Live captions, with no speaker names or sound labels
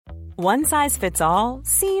One size fits all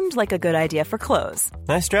seemed like a good idea for clothes.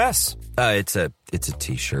 Nice dress. It's a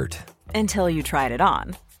t-shirt. Until you tried it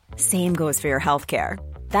on. Same goes for your healthcare.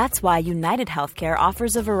 That's why United Healthcare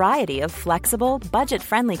offers a variety of flexible,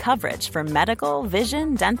 budget-friendly coverage for medical,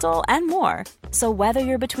 vision, dental, and more. So whether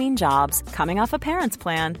you're between jobs, coming off a parent's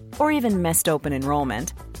plan, or even missed open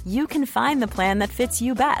enrollment, you can find the plan that fits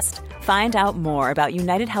you best. Find out more about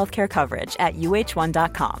United Healthcare coverage at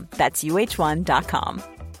uh1.com. That's uh1.com.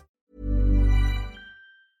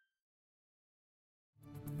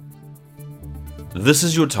 This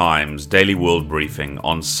is your Times Daily World Briefing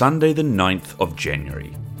on Sunday the 9th of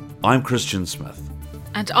January. I'm Christian Smith.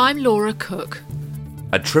 And I'm Laura Cook.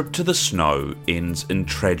 A trip to the snow ends in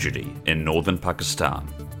tragedy in northern Pakistan.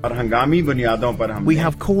 We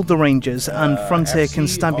have called the Rangers and Frontier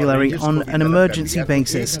Constabulary on an emergency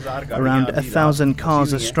basis. Around 1,000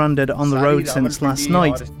 cars are stranded on the road since last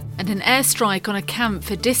night. And an airstrike on a camp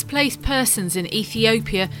for displaced persons in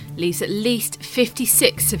Ethiopia leaves at least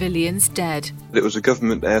 56 civilians dead. It was a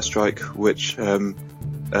government airstrike which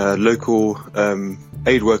local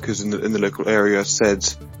aid workers in the local area said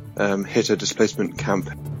hit a displacement camp.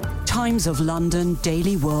 Times of London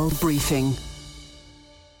Daily World Briefing.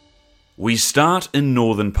 We start in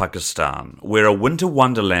northern Pakistan, where a winter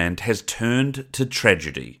wonderland has turned to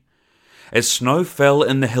tragedy. As snow fell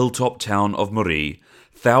in the hilltop town of Muri,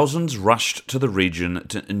 thousands rushed to the region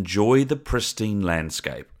to enjoy the pristine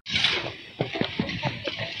landscape.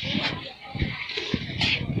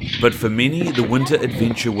 But for many, the winter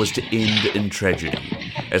adventure was to end in tragedy,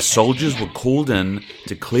 as soldiers were called in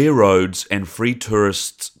to clear roads and free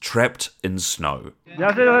tourists trapped in snow.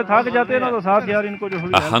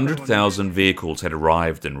 100,000 vehicles had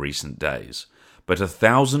arrived in recent days, but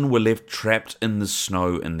 1,000 were left trapped in the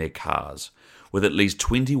snow in their cars, with at least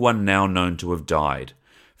 21 now known to have died,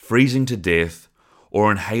 freezing to death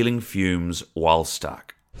or inhaling fumes while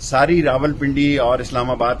stuck.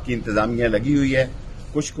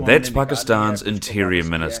 That's Pakistan's Interior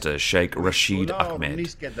Minister Sheikh Rashid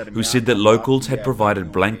Ahmed, who said that locals had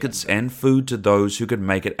provided blankets and food to those who could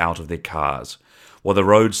make it out of their cars, while the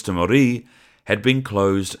roads to Muri had been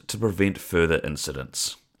closed to prevent further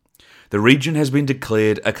incidents. The region has been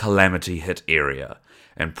declared a calamity-hit area,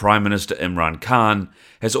 and Prime Minister Imran Khan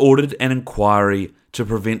has ordered an inquiry to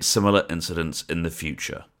prevent similar incidents in the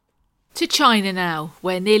future. To China now,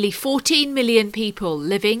 where nearly 14 million people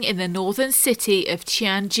living in the northern city of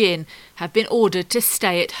Tianjin have been ordered to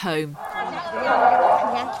stay at home.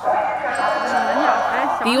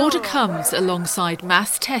 The order comes alongside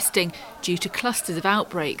mass testing due to clusters of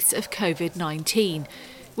outbreaks of COVID-19.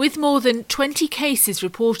 With more than 20 cases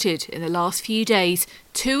reported in the last few days,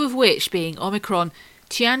 2 of which being Omicron,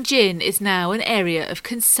 Tianjin is now an area of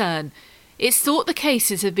concern. It's thought the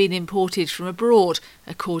cases have been imported from abroad,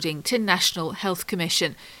 according to National Health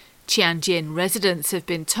Commission. Tianjin residents have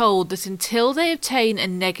been told that until they obtain a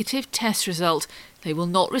negative test result, they will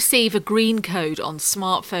not receive a green code on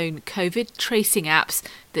smartphone COVID tracing apps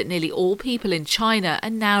that nearly all people in China are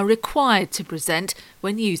now required to present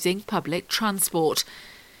when using public transport.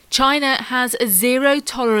 China has a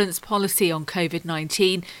zero-tolerance policy on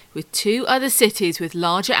COVID-19, with 2 other cities with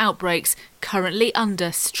larger outbreaks currently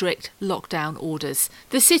under strict lockdown orders.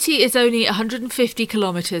 The city is only 150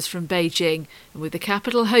 kilometres from Beijing, and with the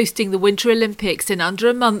capital hosting the Winter Olympics in under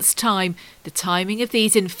a month's time, the timing of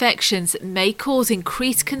these infections may cause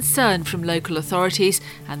increased concern from local authorities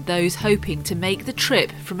and those hoping to make the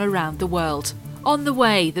trip from around the world. On the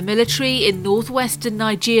way, the military in northwestern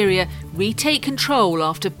Nigeria retake control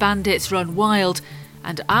after bandits run wild,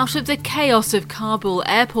 and out of the chaos of Kabul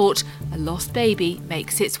airport, a lost baby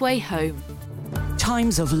makes its way home.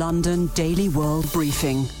 Times of London Daily World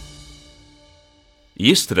Briefing.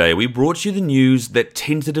 Yesterday, we brought you the news that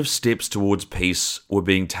tentative steps towards peace were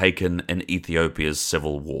being taken in Ethiopia's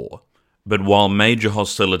civil war. But while major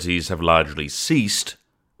hostilities have largely ceased,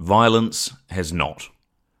 violence has not.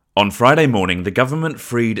 On Friday morning, the government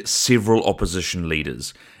freed several opposition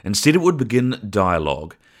leaders and said it would begin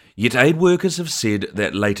dialogue, yet aid workers have said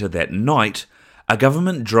that later that night, a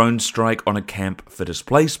government drone strike on a camp for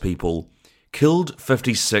displaced people killed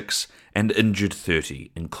 56 and injured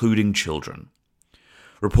 30, including children.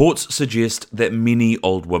 Reports suggest that many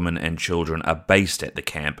old women and children are based at the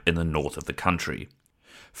camp in the north of the country.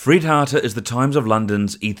 Fred Harter is the Times of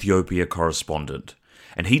London's Ethiopia correspondent,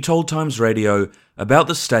 and he told Times Radio about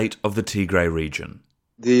the state of the Tigray region.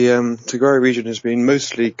 The Tigray region has been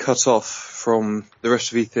mostly cut off from the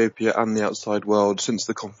rest of Ethiopia and the outside world since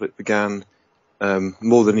the conflict began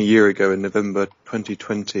more than a year ago in November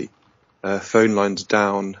 2020. Phone lines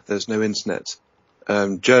down, there's no internet.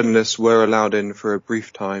 Journalists were allowed in for a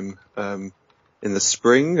brief time in the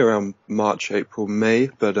spring, around March, April, May,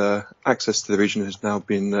 but access to the region has now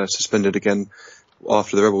been suspended again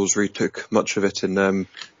after the rebels retook much of it in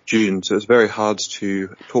June. So it's very hard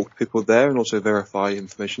to talk to people there and also verify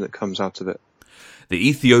information that comes out of it. The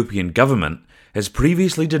Ethiopian government has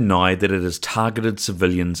previously denied that it has targeted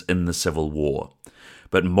civilians in the civil war,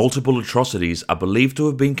 but multiple atrocities are believed to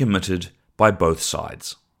have been committed by both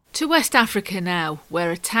sides. To West Africa now,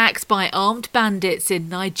 where attacks by armed bandits in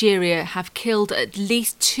Nigeria have killed at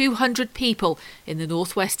least 200 people in the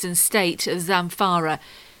northwestern state of Zamfara.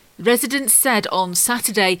 Residents said on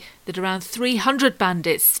Saturday that around 300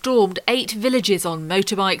 bandits stormed 8 villages on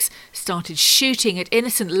motorbikes, started shooting at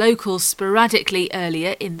innocent locals sporadically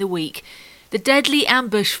earlier in the week. The deadly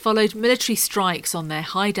ambush followed military strikes on their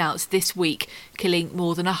hideouts this week, killing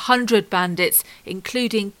more than 100 bandits,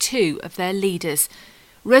 including 2 of their leaders.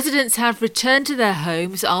 Residents have returned to their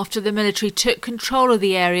homes after the military took control of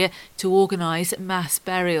the area to organise mass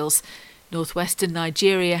burials. Northwestern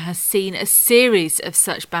Nigeria has seen a series of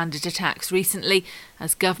such bandit attacks recently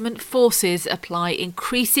as government forces apply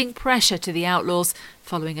increasing pressure to the outlaws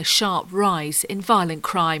following a sharp rise in violent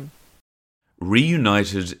crime.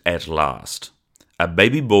 Reunited at last. A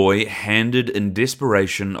baby boy handed in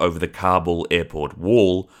desperation over the Kabul airport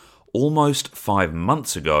wall almost 5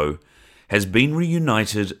 months ago has been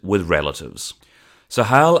reunited with relatives.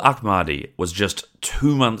 Sahel Ahmadi was just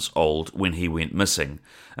 2 months old when he went missing,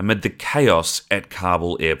 amid the chaos at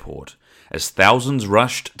Kabul airport, as thousands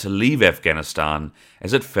rushed to leave Afghanistan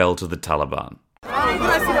as it fell to the Taliban.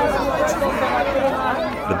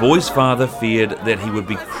 The boy's father feared that he would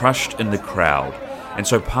be crushed in the crowd, and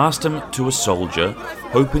so passed him to a soldier,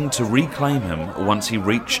 hoping to reclaim him once he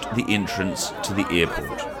reached the entrance to the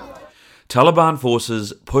airport. Taliban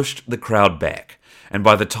forces pushed the crowd back, and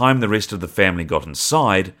by the time the rest of the family got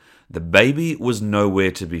inside, the baby was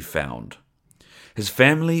nowhere to be found. His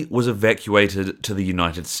family was evacuated to the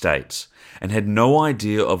United States and had no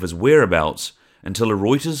idea of his whereabouts until a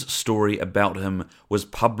Reuters story about him was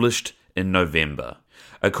published in November.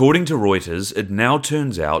 According to Reuters, it now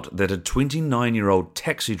turns out that a 29-year-old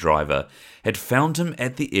taxi driver had found him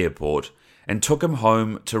at the airport and took him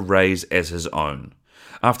home to raise as his own.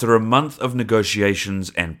 After a month of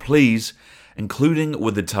negotiations and pleas, including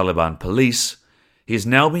with the Taliban police, he has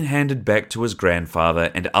now been handed back to his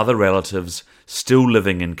grandfather and other relatives still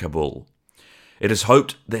living in Kabul. It is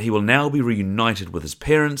hoped that he will now be reunited with his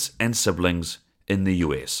parents and siblings in the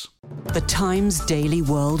US. The Times Daily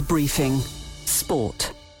World Briefing.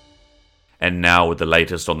 Sport. And now with the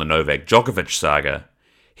latest on the Novak Djokovic saga,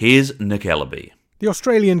 here's Nick Ellaby. The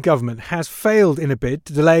Australian government has failed in a bid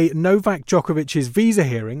to delay Novak Djokovic's visa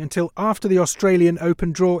hearing until after the Australian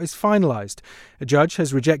Open draw is finalised. A judge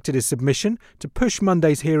has rejected his submission to push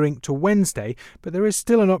Monday's hearing to Wednesday, but there is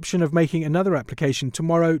still an option of making another application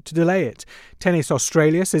tomorrow to delay it. Tennis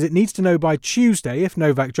Australia says it needs to know by Tuesday if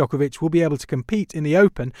Novak Djokovic will be able to compete in the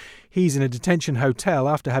Open. He's in a detention hotel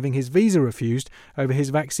after having his visa refused over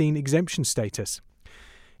his vaccine exemption status.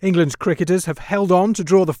 England's cricketers have held on to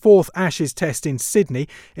draw the 4th Ashes test in Sydney.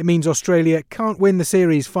 It means Australia can't win the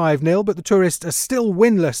series 5-0, but the tourists are still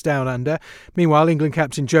winless down under. Meanwhile, England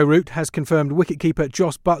captain Joe Root has confirmed wicketkeeper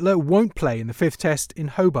Jos Buttler won't play in the 5th test in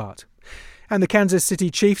Hobart. And the Kansas City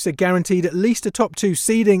Chiefs are guaranteed at least a top 2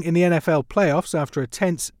 seeding in the NFL playoffs after a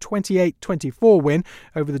tense 28-24 win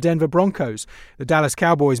over the Denver Broncos. The Dallas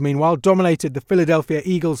Cowboys, meanwhile, dominated the Philadelphia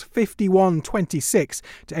Eagles 51-26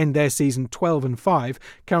 to end their season 12-5,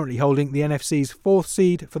 currently holding the NFC's 4th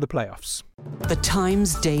seed for the playoffs. The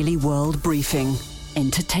Times Daily World Briefing.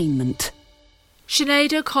 Entertainment.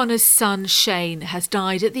 Sinead O'Connor's son Shane has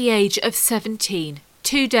died at the age of 17,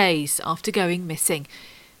 2 days after going missing.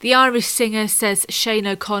 The Irish singer says Shane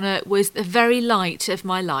O'Connor was the very light of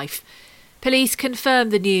my life. Police confirmed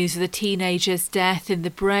the news of the teenager's death in the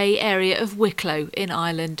Bray area of Wicklow in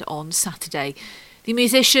Ireland on Saturday. The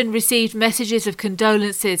musician received messages of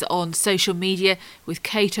condolences on social media, with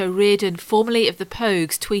Kate O'Riordan, formerly of the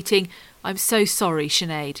Pogues, tweeting, "I'm so sorry,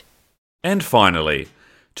 Sinead." And finally,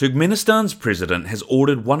 Turkmenistan's president has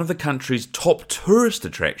ordered one of the country's top tourist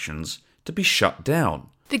attractions to be shut down.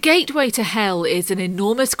 The gateway to hell is an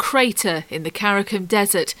enormous crater in the Karakum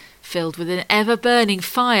Desert, filled with an ever-burning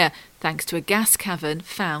fire thanks to a gas cavern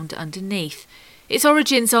found underneath. Its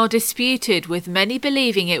origins are disputed, with many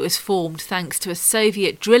believing it was formed thanks to a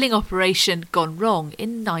Soviet drilling operation gone wrong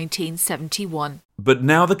in 1971. But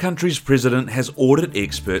now the country's president has ordered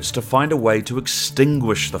experts to find a way to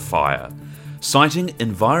extinguish the fire, citing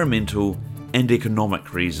environmental and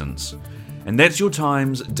economic reasons. And that's your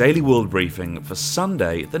Times Daily World Briefing for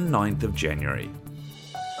Sunday, the 9th of January.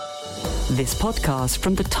 This podcast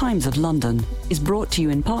from The Times of London is brought to you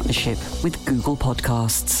in partnership with Google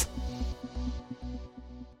Podcasts.